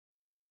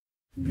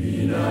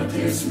Be not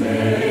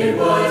dismayed,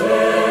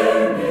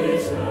 whate'er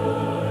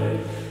betide,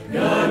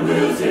 God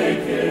will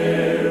take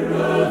care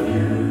of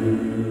you.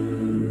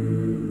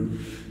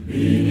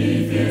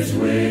 Beneath His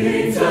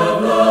wings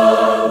of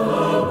love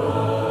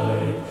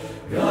abide,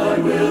 God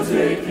will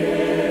take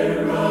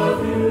care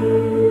of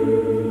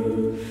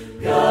you.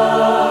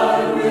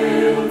 God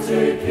will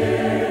take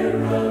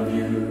care of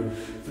you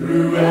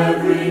through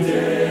every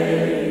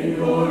day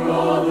or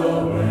all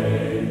the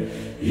way.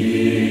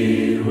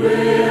 He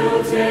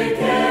will take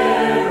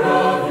care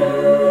of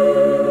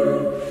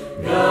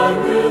you.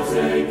 God will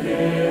take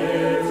care.